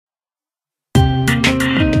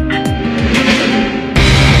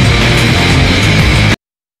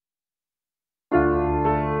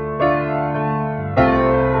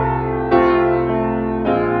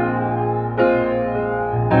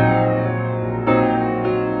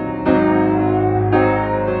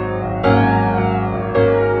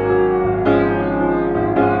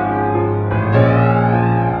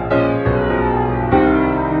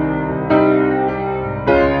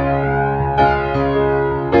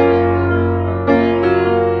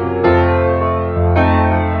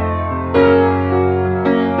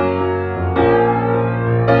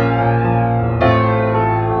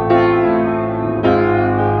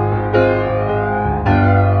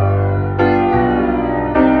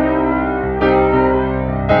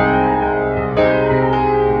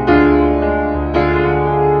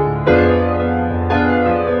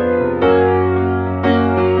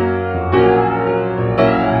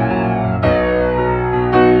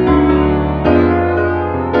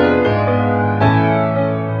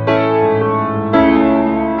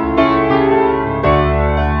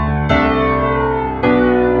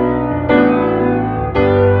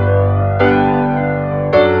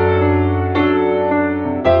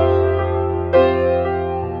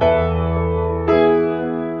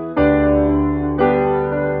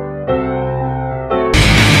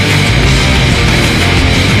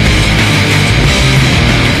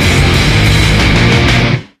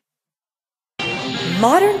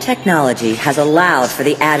Modern technology has allowed for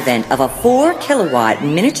the advent of a 4-kilowatt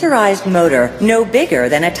miniaturized motor no bigger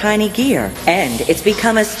than a tiny gear. And it's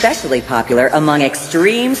become especially popular among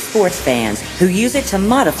extreme sports fans who use it to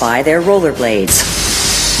modify their rollerblades.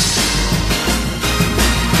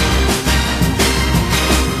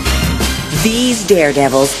 These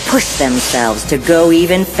daredevils push themselves to go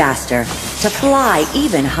even faster, to fly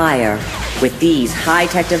even higher. With these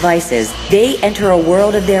high-tech devices, they enter a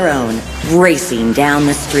world of their own, racing down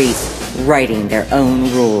the streets, writing their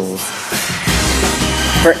own rules.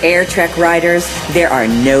 For Air Trek riders, there are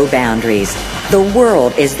no boundaries. The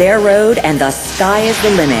world is their road and the sky is the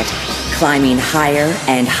limit, climbing higher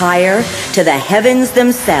and higher to the heavens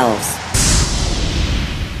themselves.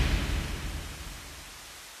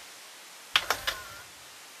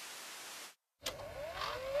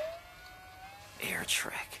 Air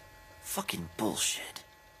Trek. Fucking bullshit.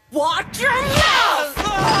 Watch your mouth!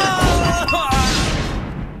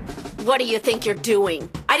 What do you think you're doing?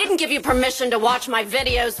 I didn't give you permission to watch my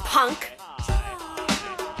videos, punk.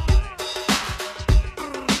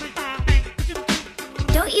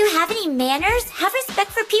 Don't you have any manners? Have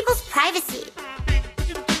respect for people's privacy.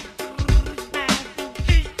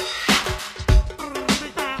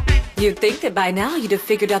 You'd think that by now you'd have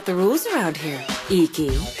figured out the rules around here, Iki.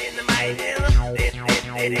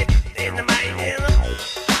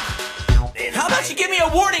 How about you give me a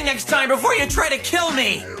warning next time before you try to kill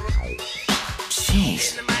me?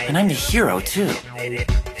 Jeez, and I'm the hero too. Iki,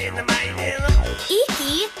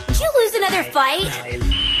 did you lose another fight?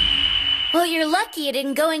 Well, you're lucky you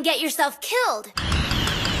didn't go and get yourself killed.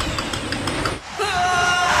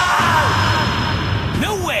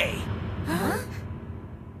 No way! Huh?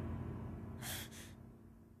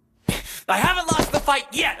 I haven't lost the fight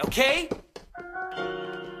yet, okay?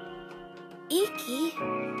 Iki?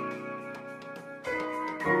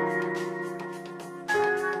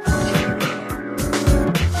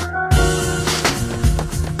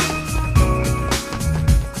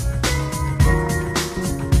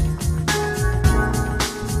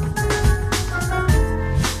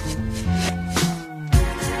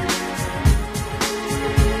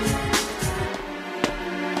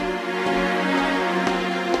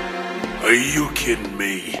 Are you kidding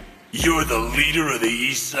me? You're the leader of the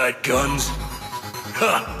East Side Guns?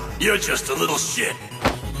 Huh, you're just a little shit.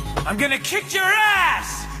 I'm gonna kick your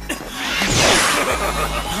ass!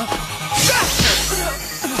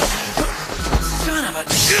 Son of a...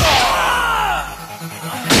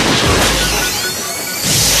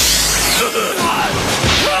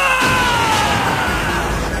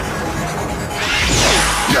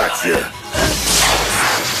 Gotcha.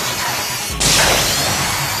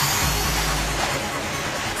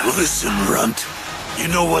 Listen, Runt. You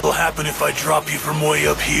know what'll happen if I drop you from way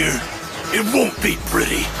up here? It won't be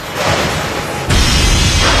pretty.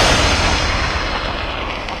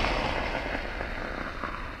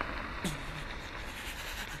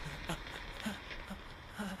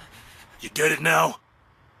 You get it now?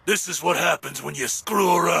 This is what happens when you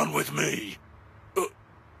screw around with me.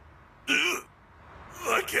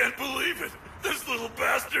 I can't believe it. This little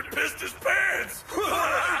bastard pissed his pants! No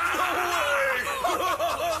way!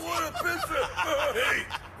 What a pisser! Hey,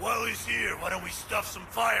 while he's here, why don't we stuff some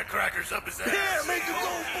firecrackers up his ass? Yeah, make it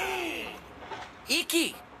go boom!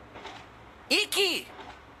 Iki! Iki!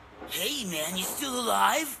 Hey, man, you still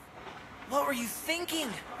alive? What were you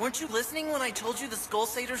thinking? Weren't you listening when I told you the Skull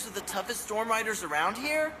Satyrs are the toughest storm riders around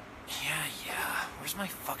here? Yeah. Where's my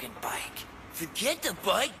fucking bike? Forget the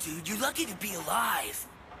bike, dude. You're lucky to be alive.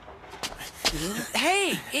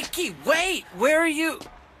 Hey, Iki, wait! Where are you?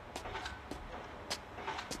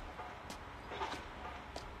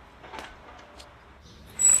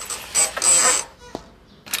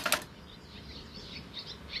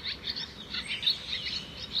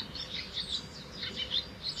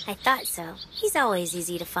 I thought so. He's always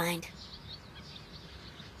easy to find.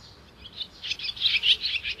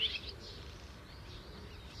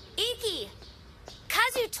 Iki!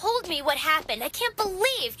 Kazu told me what happened. I can't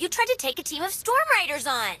believe you tried to take a team of Storm Riders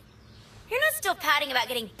on. You're not still pouting about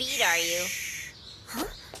getting beat, are you? Huh?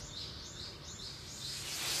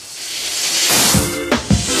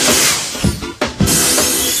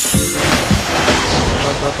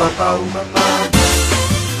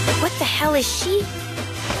 What the hell is she?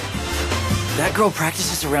 That girl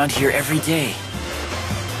practices around here every day.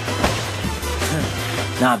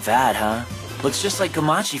 Not bad, huh? Looks just like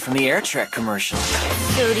Gamachi from the Air Trek commercial.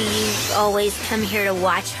 So do you always come here to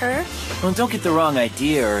watch her? Well, don't get the wrong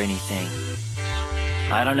idea or anything.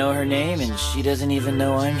 I don't know her name, and she doesn't even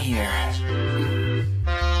know I'm here.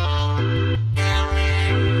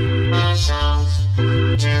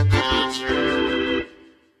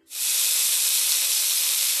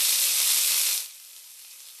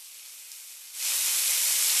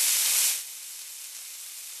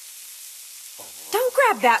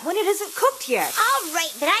 grab that when it isn't cooked yet. All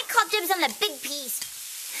right, but I called dibs on the big piece.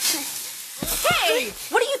 Hey,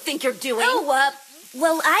 what do you think you're doing? Oh,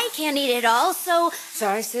 well, I can't eat it all, so...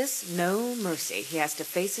 Sorry, sis. No mercy. He has to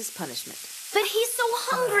face his punishment. But he's so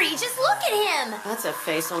hungry. Just look at him. That's a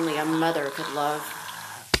face only a mother could love.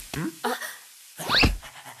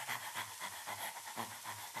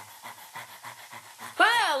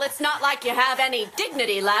 Well, it's not like you have any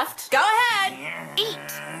dignity left. Go ahead. Eat.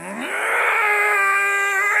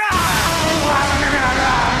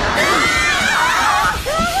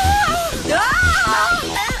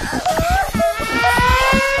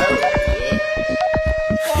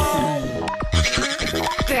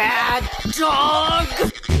 Bad dog!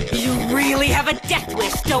 You really have a death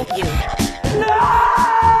wish, don't you?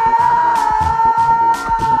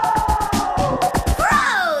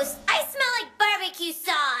 Gross! I smell like barbecue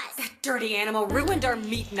sauce. That dirty animal ruined our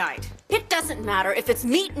meat night. It doesn't matter if it's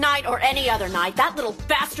meat night or any other night. That little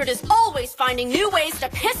bastard is always finding new ways to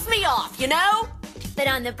piss me off, you know? But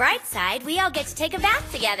on the bright side, we all get to take a bath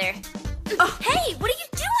together. Oh. Hey, what are you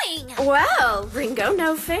doing? Well, Ringo,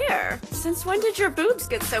 no fair. Since when did your boobs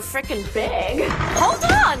get so frickin' big? Hold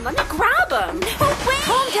on, let me grab them. No way!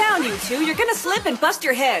 Calm down, you two. You're gonna slip and bust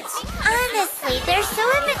your heads. Honestly, they're so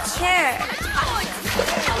immature.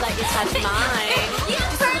 I'll let you touch mine. You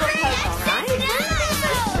Just a little poke,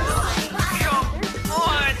 all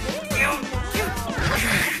right?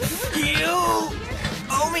 You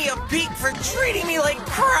owe me a peek for treating me like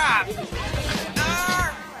crap!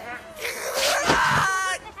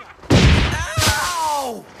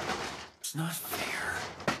 Ow! It's not fair.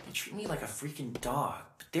 They treat me like a freaking dog,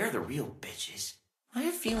 but they're the real bitches. I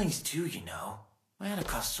have feelings too, you know. I had to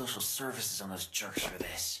call social services on those jerks for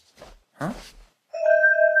this. Huh?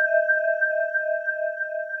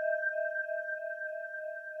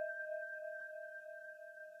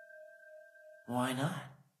 Why not?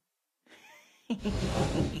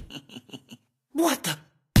 What the?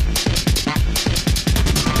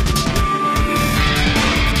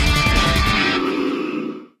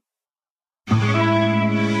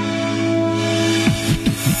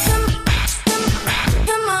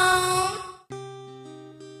 Come on.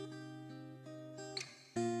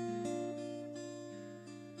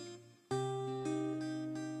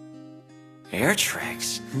 Air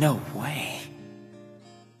tracks? No way.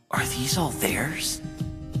 Are these all theirs?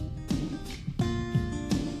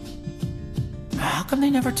 How come they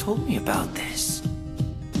never told me about this?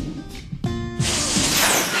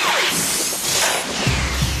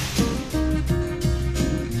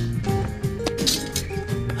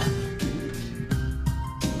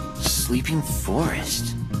 Sleeping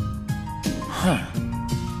Forest? Huh.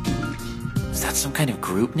 Is that some kind of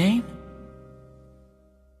group name?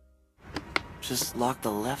 Just lock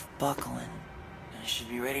the left buckle in. I should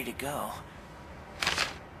be ready to go.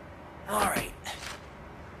 All right.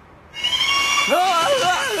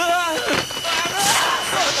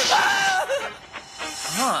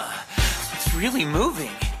 Huh. It's really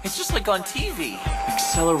moving. It's just like on TV.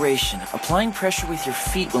 Acceleration. Applying pressure with your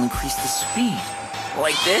feet will increase the speed.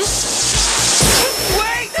 Like this?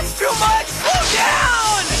 Wait! That's too much! Slow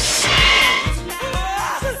down!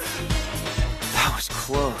 That was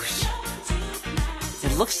close.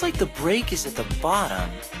 It looks like the brake is at the bottom,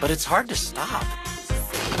 but it's hard to stop.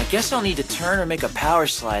 I guess I'll need to turn or make a power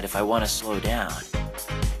slide if I want to slow down.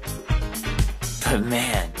 But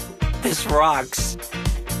man, this rocks.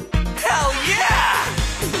 Hell yeah!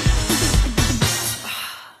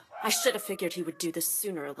 I should have figured he would do this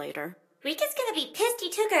sooner or later. Rika's gonna be pissed you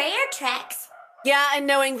took her air tracks. Yeah, and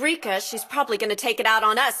knowing Rika, she's probably gonna take it out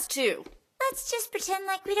on us, too. Let's just pretend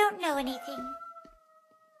like we don't know anything.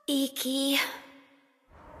 Iki.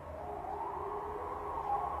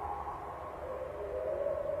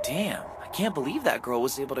 Damn, I can't believe that girl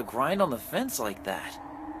was able to grind on the fence like that.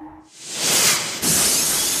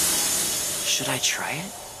 Should I try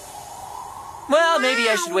it? Well, maybe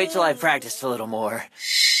I should wait till I've practiced a little more.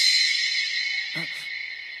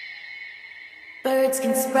 Birds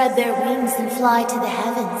can spread their wings and fly to the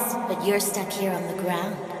heavens, but you're stuck here on the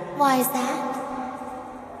ground. Why is that?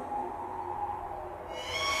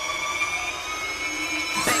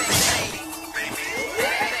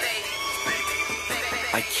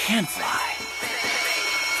 I can fly.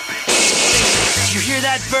 Did you hear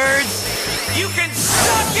that, birds? You can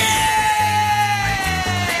suck it!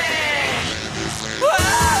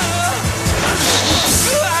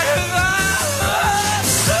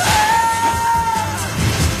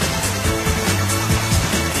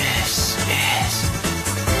 This is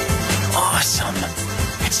awesome.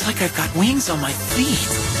 It's like I've got wings on my feet.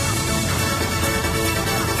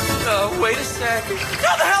 Oh, wait a sec.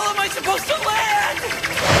 How the hell am I supposed to land?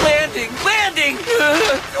 Landing! Landing!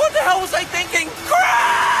 What the hell was I thinking?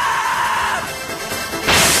 Crap!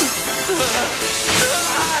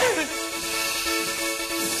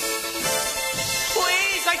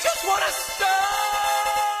 Please, I just want to stop!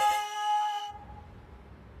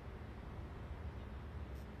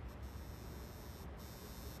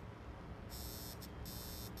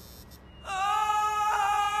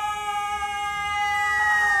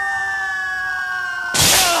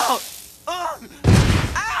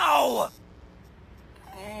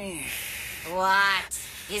 What?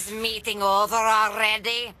 Is meeting over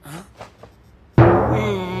already? Huh?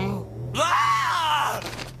 Ah!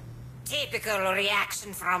 Typical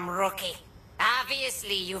reaction from Rookie.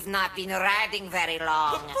 Obviously, you've not been riding very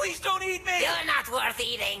long. But please don't eat me! You're not worth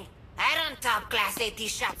eating. I run top-class AT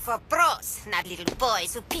shop for pros, not little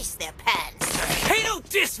boys who piss their pants. Hey, don't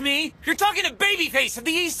diss me! You're talking to Babyface of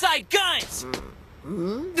the East Side Guns!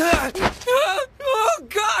 Oh,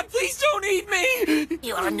 God, please don't eat me!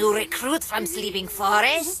 You're a new recruit from Sleeping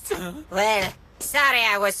Forest? Well, sorry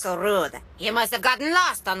I was so rude. You must have gotten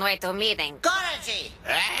lost on the way to meeting. Kodansha!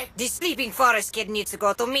 Eh? The Sleeping Forest kid needs to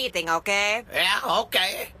go to meeting, okay? Yeah,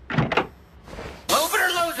 okay. Move it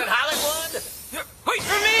or lose it, Hollywood! Wait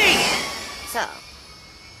for me! So,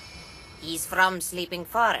 he's from Sleeping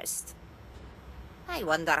Forest. I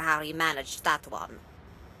wonder how he managed that one.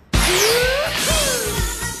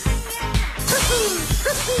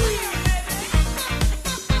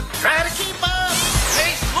 Try to keep up!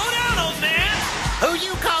 Hey, slow down, old man! Who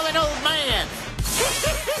you calling old man?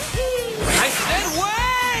 I said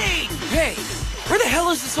wait! Hey, where the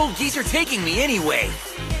hell is this old geezer taking me anyway?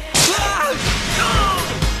 Ah!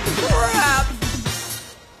 Crap!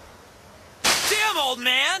 Damn, old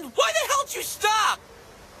man! Why the hell did you stop?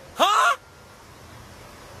 Huh?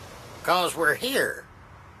 'Cause we're here.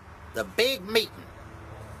 The big meeting.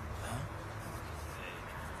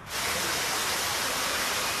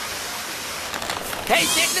 Hey,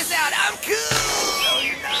 check this out! I'm cool! No,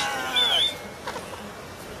 you're not!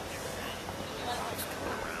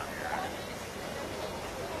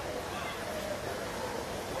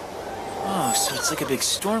 Oh, so it's like a big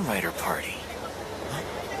Storm Rider party.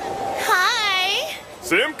 Hi!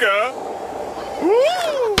 Simka!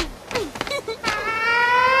 Woo!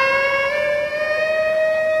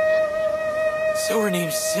 So her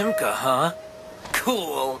name's Simka, huh?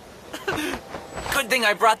 Cool. Good thing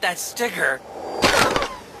I brought that sticker.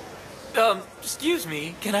 Excuse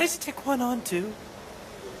me, can I stick one on too?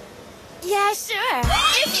 Yeah, sure.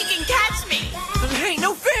 If you can catch me. Hey,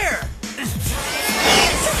 no fair!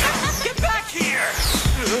 Get back here!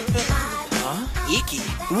 Huh? Icky,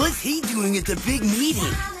 what's he doing at the big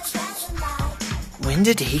meeting? When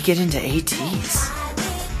did he get into ATs?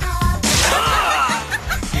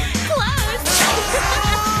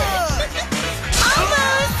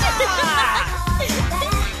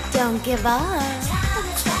 Don't give up.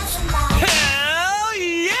 Hell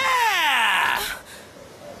yeah!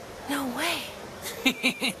 No way.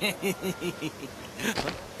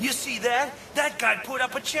 You see that? That guy put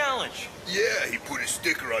up a challenge. Yeah, he put a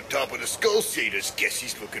sticker on top of the skull shaders. Guess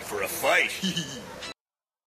he's looking for a fight.